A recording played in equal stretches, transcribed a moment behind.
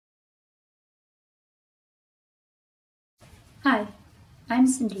Hi, I'm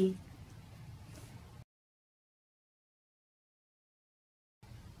Cindy.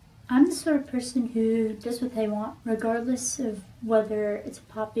 I'm the sort of person who does what they want regardless of whether it's a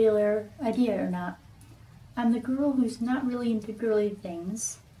popular idea or not. I'm the girl who's not really into girly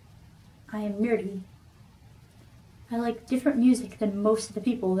things. I am nerdy. I like different music than most of the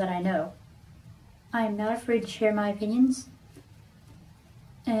people that I know. I am not afraid to share my opinions.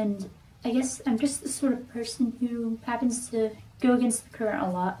 And I guess I'm just the sort of person who happens to go against the current a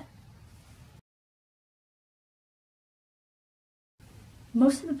lot.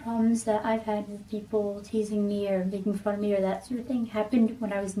 Most of the problems that I've had with people teasing me or making fun of me or that sort of thing happened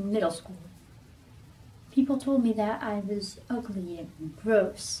when I was in middle school. People told me that I was ugly and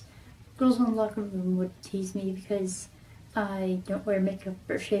gross. Girls in the locker room would tease me because I don't wear makeup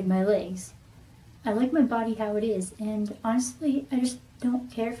or shave my legs. I like my body how it is, and honestly, I just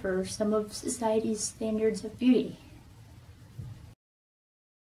don't care for some of society's standards of beauty.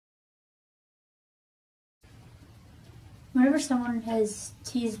 Whenever someone has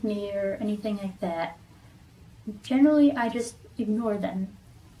teased me or anything like that, generally I just ignore them.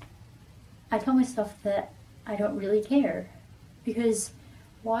 I tell myself that I don't really care, because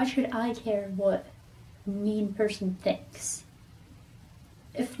why should I care what a mean person thinks?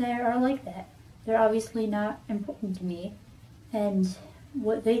 If they are like that, they're obviously not important to me, and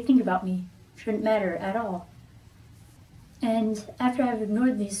what they think about me shouldn't matter at all. And after I've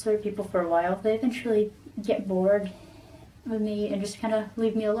ignored these sort of people for a while, they eventually get bored with me and just kind of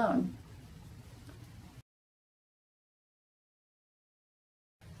leave me alone.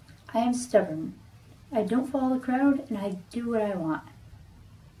 I am stubborn. I don't follow the crowd, and I do what I want.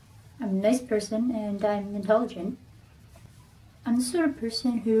 I'm a nice person, and I'm intelligent. I'm the sort of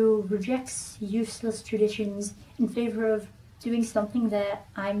person who rejects useless traditions in favor of doing something that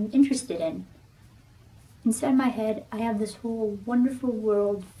I'm interested in. Inside my head, I have this whole wonderful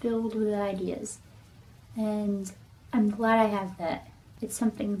world filled with ideas, and I'm glad I have that. It's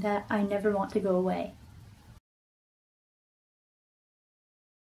something that I never want to go away.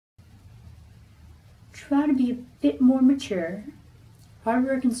 Try to be a bit more mature. Hard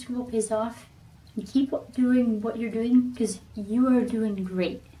work in school pays off, and keep doing what you're doing because you are doing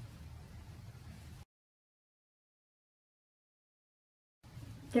great.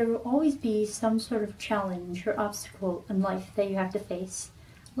 There will always be some sort of challenge or obstacle in life that you have to face.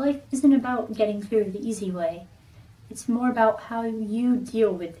 Life isn't about getting through the easy way. It's more about how you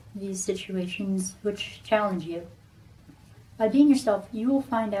deal with these situations which challenge you. By being yourself, you will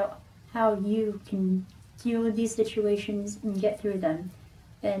find out how you can deal with these situations and get through them,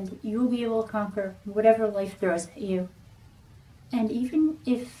 and you will be able to conquer whatever life throws at you. And even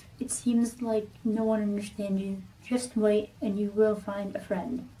if it seems like no one understands you, just wait and you will find a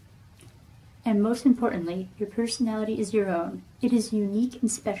friend. And most importantly, your personality is your own. It is unique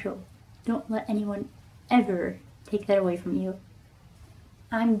and special. Don't let anyone ever take that away from you.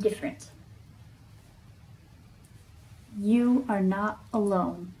 I'm different. You are not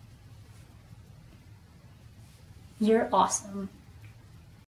alone. You're awesome.